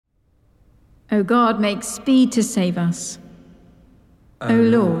O God, make speed to save us. O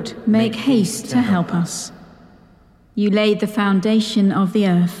Lord, make haste to help us. You laid the foundation of the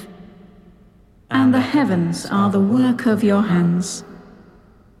earth, and the heavens are the work of your hands.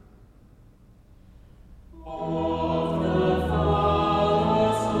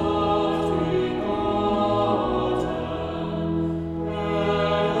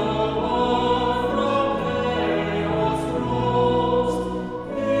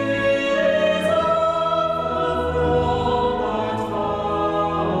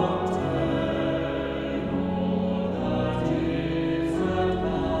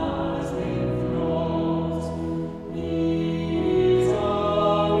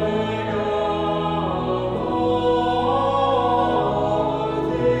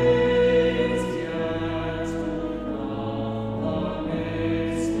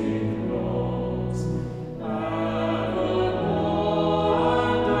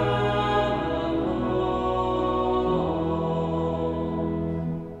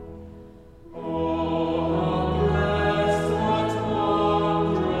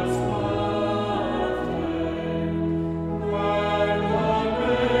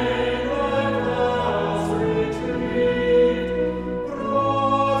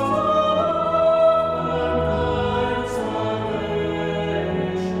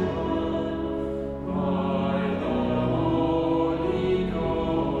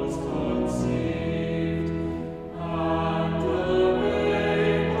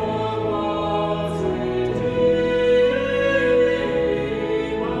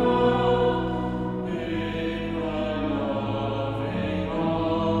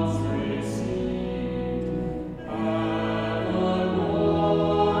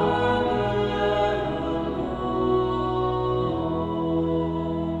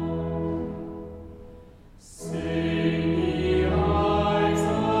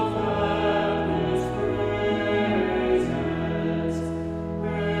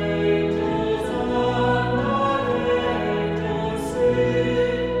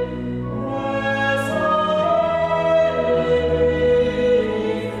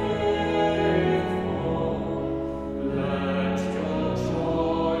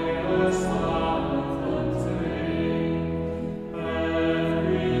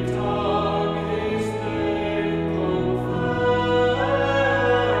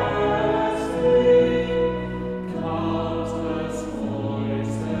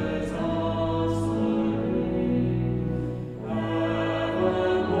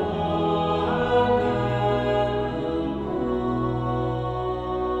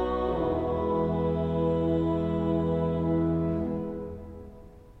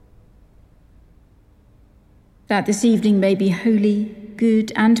 That this evening may be holy,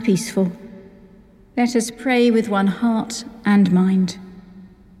 good, and peaceful, let us pray with one heart and mind.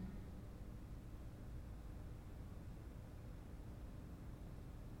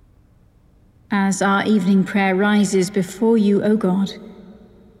 As our evening prayer rises before you, O God,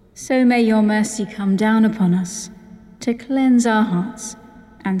 so may your mercy come down upon us to cleanse our hearts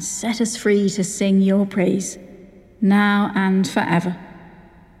and set us free to sing your praise, now and forever.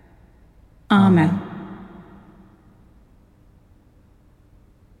 Amen.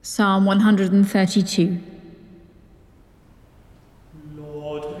 Psalm 132.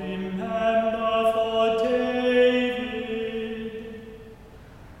 Lord, remember for David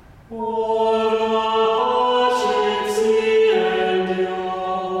all the hardships he endured,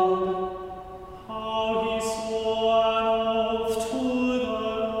 how he swore an oath to the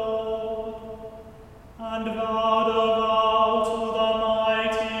Lord, and vowed a vow to the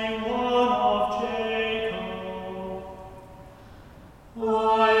mighty one of Jacob. I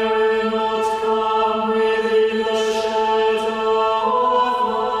will not come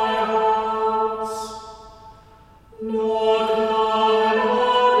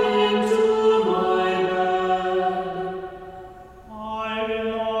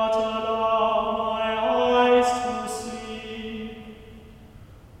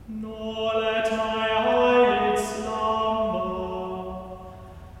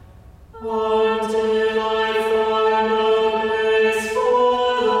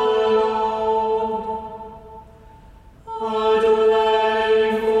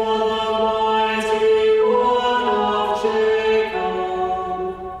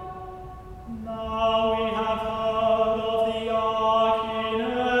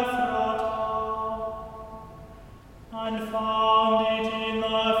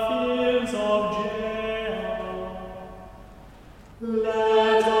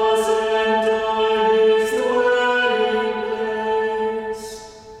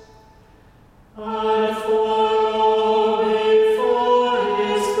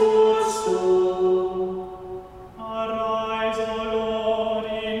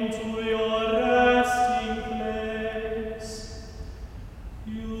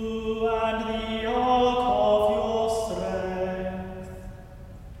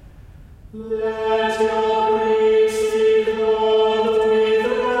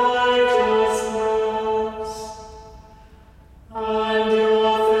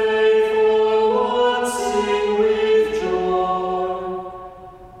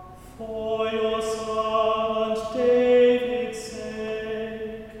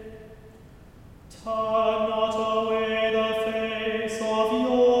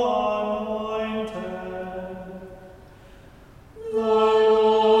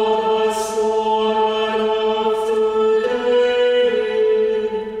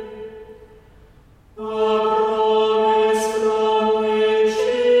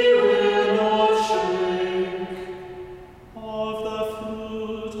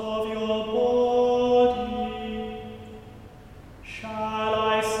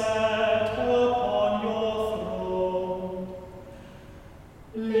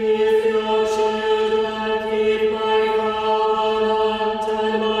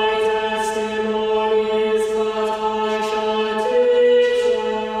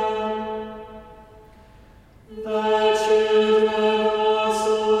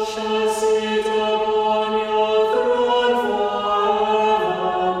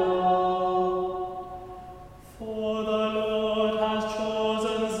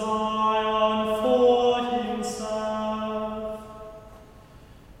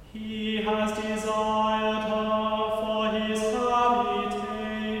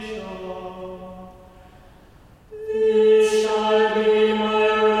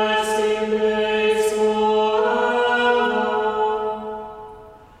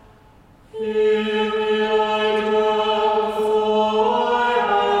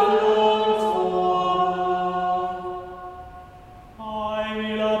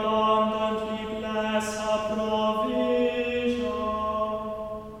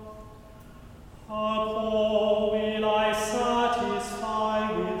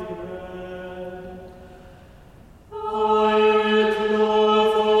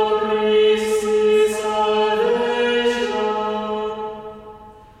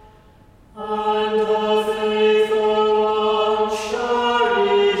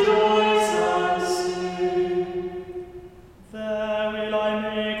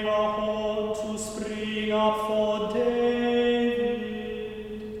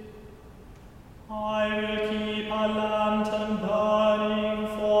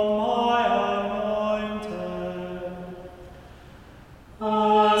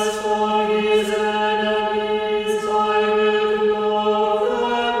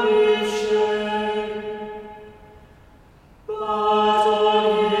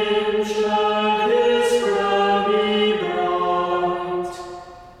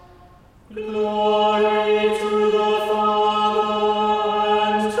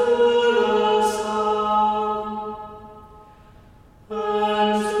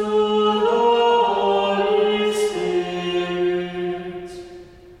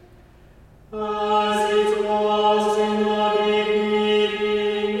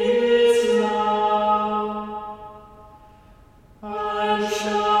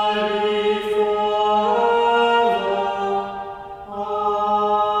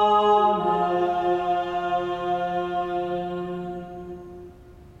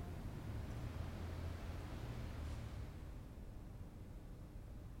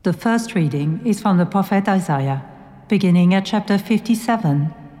The first reading is from the prophet Isaiah, beginning at chapter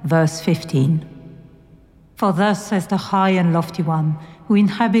 57, verse 15. For thus says the high and lofty one, who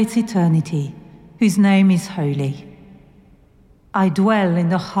inhabits eternity, whose name is holy. I dwell in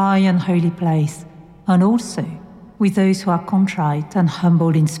the high and holy place, and also with those who are contrite and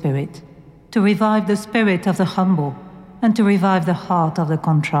humble in spirit, to revive the spirit of the humble, and to revive the heart of the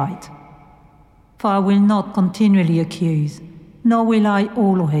contrite. For I will not continually accuse, nor will I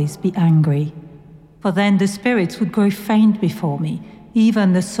always be angry. For then the spirits would grow faint before me,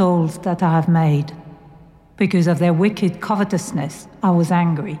 even the souls that I have made. Because of their wicked covetousness, I was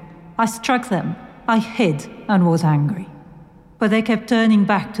angry. I struck them, I hid and was angry. But they kept turning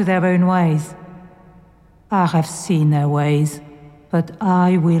back to their own ways. I have seen their ways, but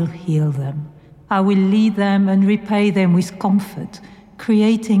I will heal them. I will lead them and repay them with comfort,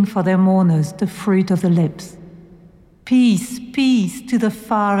 creating for their mourners the fruit of the lips. Peace, peace to the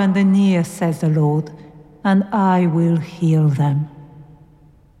far and the near, says the Lord, and I will heal them.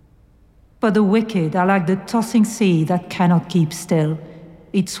 But the wicked are like the tossing sea that cannot keep still.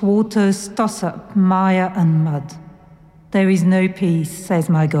 Its waters toss up mire and mud. There is no peace, says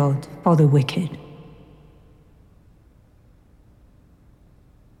my God, for the wicked.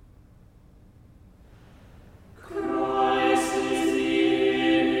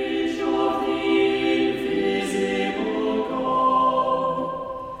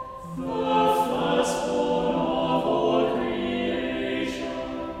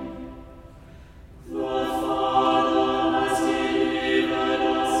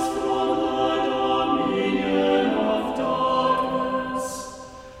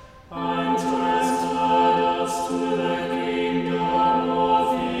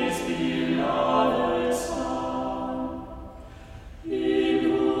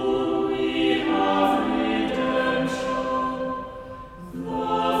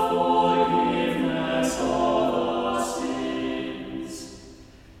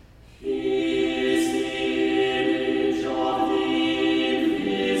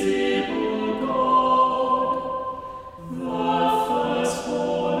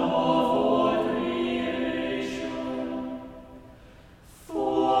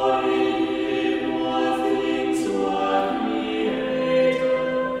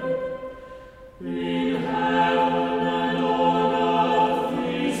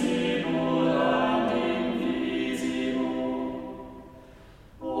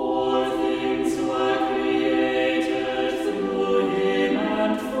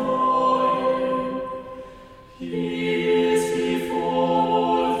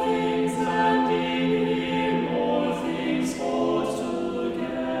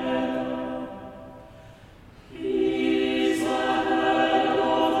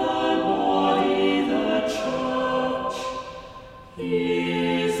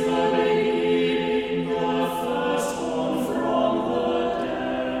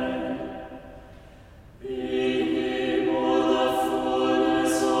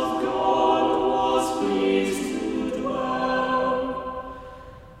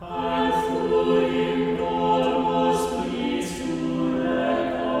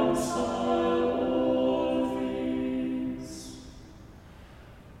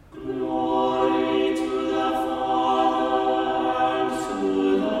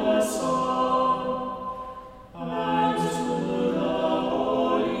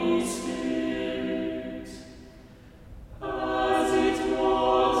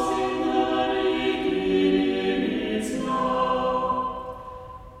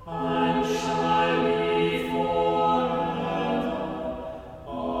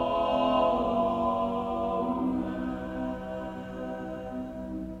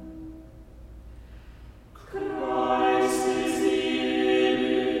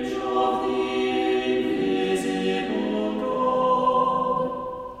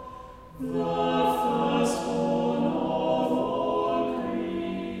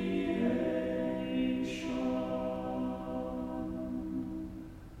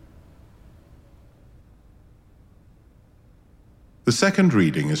 The second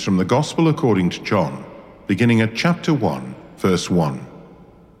reading is from the Gospel according to John, beginning at chapter 1, verse 1.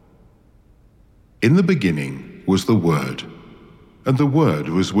 In the beginning was the Word, and the Word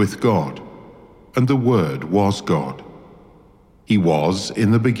was with God, and the Word was God. He was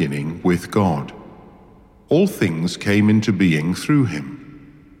in the beginning with God. All things came into being through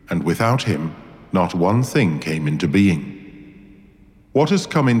him, and without him not one thing came into being. What has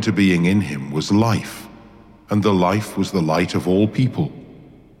come into being in him was life, and the life was the light of all people.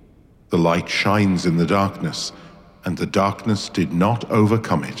 The light shines in the darkness, and the darkness did not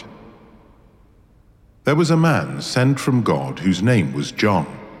overcome it. There was a man sent from God whose name was John.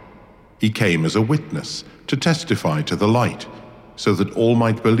 He came as a witness to testify to the light, so that all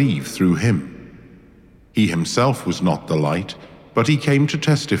might believe through him. He himself was not the light, but he came to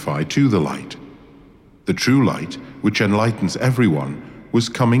testify to the light. The true light, which enlightens everyone, was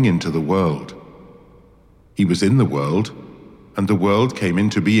coming into the world. He was in the world, and the world came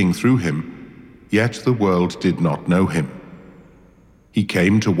into being through him, yet the world did not know him. He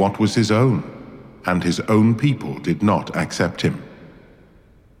came to what was his own, and his own people did not accept him.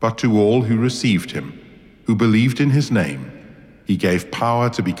 But to all who received him, who believed in his name, he gave power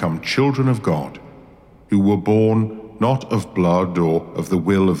to become children of God, who were born not of blood or of the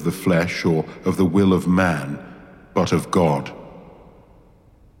will of the flesh or of the will of man, but of God.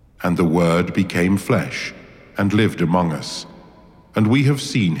 And the Word became flesh and lived among us, and we have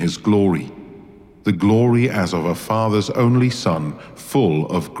seen his glory, the glory as of a Father's only Son, full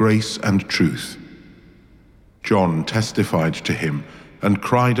of grace and truth. John testified to him and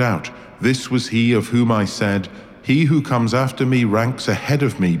cried out, "This was he of whom I said, 'He who comes after me ranks ahead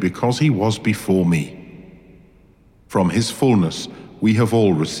of me because he was before me.' From his fullness we have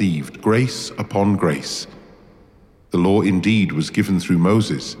all received grace upon grace. The law indeed was given through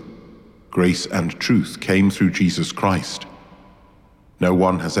Moses. Grace and truth came through Jesus Christ. No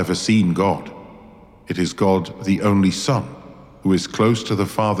one has ever seen God. It is God, the only Son, who is close to the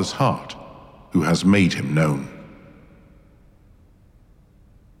Father's heart, who has made him known."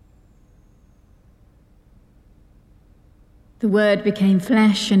 The Word became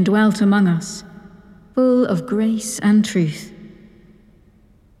flesh and dwelt among us, full of grace and truth.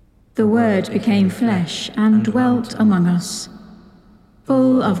 The Word became flesh and dwelt among us,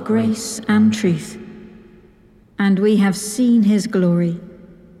 full of grace and truth. And we have seen his glory,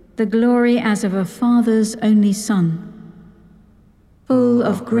 the glory as of a Father's only Son, full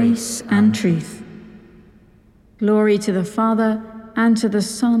of grace and truth. Glory to the Father, and to the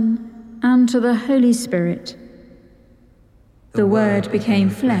Son, and to the Holy Spirit. The Word became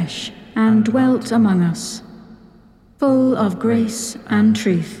flesh and dwelt among us, full of grace and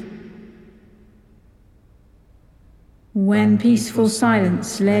truth. When peaceful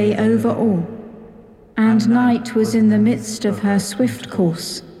silence lay over all, and night was in the midst of her swift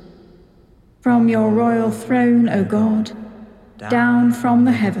course, from your royal throne, O God, down from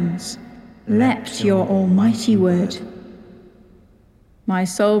the heavens, leapt your almighty word. My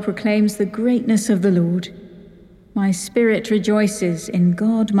soul proclaims the greatness of the Lord. My spirit rejoices in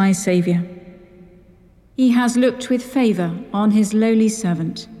God my Saviour. He has looked with favour on his lowly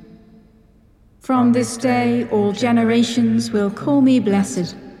servant. From this day all generations will call me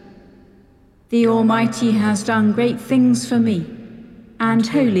blessed. The Almighty has done great things for me, and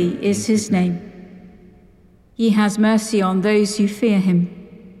holy is his name. He has mercy on those who fear him,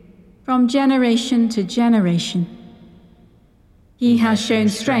 from generation to generation. He has shown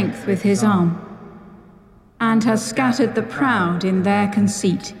strength with his arm, and has scattered the proud in their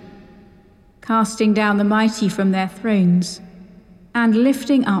conceit, casting down the mighty from their thrones, and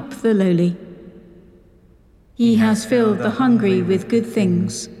lifting up the lowly. He has filled the hungry with good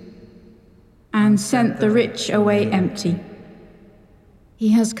things, and sent the rich away empty. He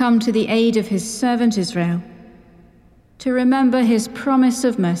has come to the aid of his servant Israel, to remember his promise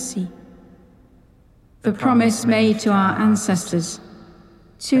of mercy, the promise made to our ancestors,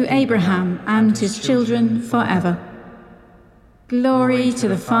 to Abraham and his children forever. Glory to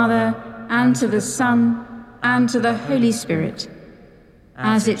the Father, and to the Son, and to the Holy Spirit,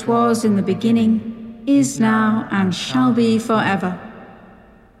 as it was in the beginning, is now, and shall be forever.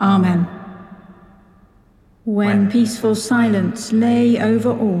 Amen. When peaceful silence lay over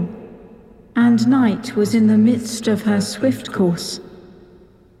all, and night was in the midst of her swift course,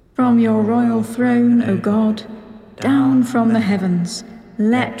 from your royal throne, O God, down from the heavens,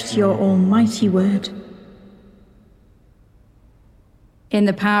 leapt your almighty word. In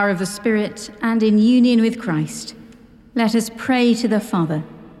the power of the Spirit and in union with Christ, let us pray to the Father.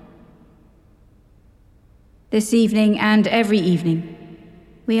 This evening and every evening,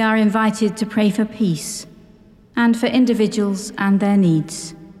 we are invited to pray for peace and for individuals and their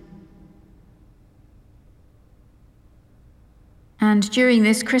needs. And during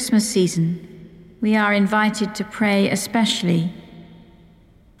this Christmas season, we are invited to pray especially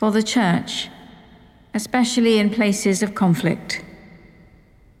for the Church, especially in places of conflict,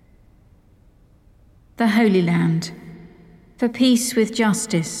 the Holy Land, for peace with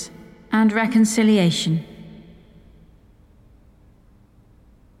justice and reconciliation,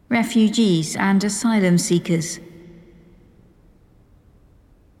 refugees and asylum seekers,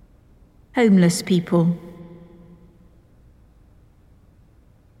 homeless people,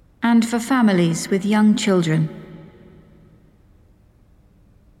 and for families with young children.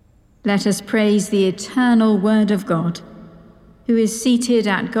 Let us praise the eternal Word of God, who is seated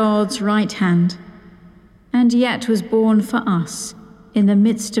at God's right hand, and yet was born for us in the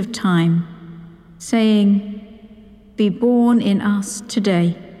midst of time, saying, "Be born in us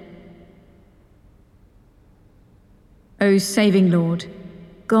today." O saving Lord,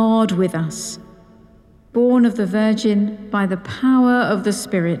 God with us, born of the Virgin by the power of the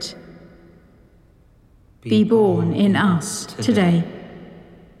Spirit, be born in us today.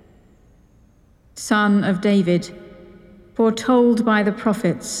 Son of David, foretold by the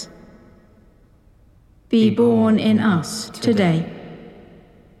prophets, be born in us today.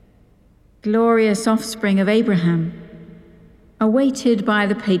 Glorious offspring of Abraham, awaited by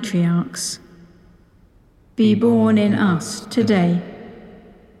the patriarchs, be born in us today.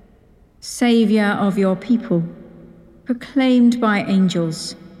 Saviour of your people, proclaimed by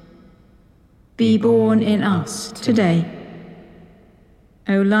angels, be born in us today.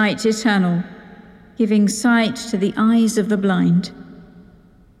 O light eternal, giving sight to the eyes of the blind,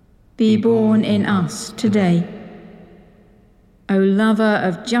 be born in us today. O lover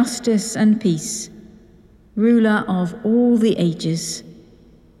of justice and peace, ruler of all the ages,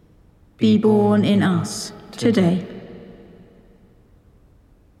 be born in us today.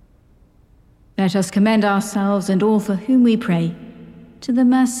 Let us commend ourselves and all for whom we pray to the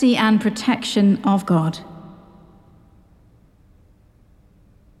mercy and protection of God.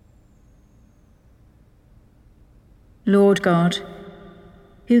 Lord God,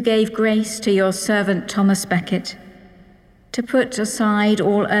 who gave grace to your servant Thomas Becket to put aside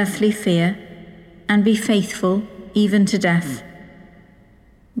all earthly fear and be faithful even to death,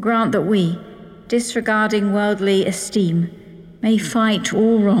 grant that we, disregarding worldly esteem, may fight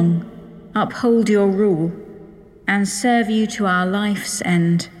all wrong, uphold your rule, and serve you to our life's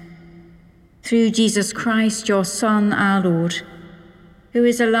end. Through Jesus Christ, your Son, our Lord, who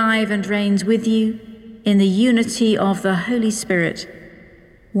is alive and reigns with you in the unity of the Holy Spirit,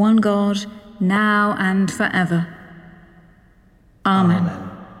 one God, now and forever. Amen.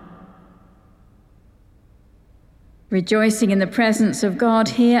 Rejoicing in the presence of God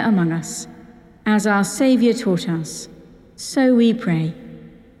here among us, as our Saviour taught us, so we pray.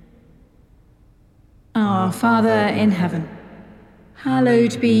 Our Father in heaven,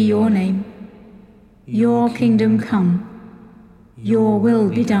 hallowed be your name. Your kingdom come, your will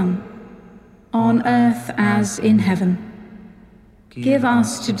be done, on earth as in heaven. Give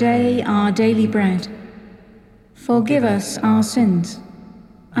us today our daily bread. Forgive us our sins,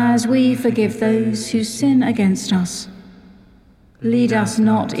 as we forgive those who sin against us. Lead us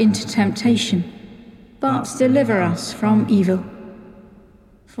not into temptation, but deliver us from evil.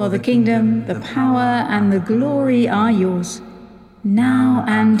 For the kingdom, the power, and the glory are yours, now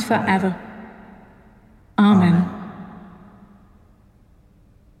and forever. Amen.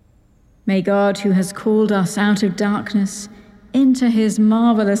 May God, who has called us out of darkness into his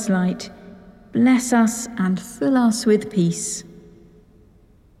marvelous light, bless us and fill us with peace.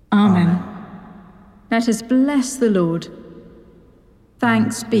 Amen. Let us bless the Lord.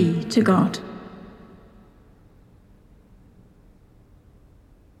 Thanks be to God.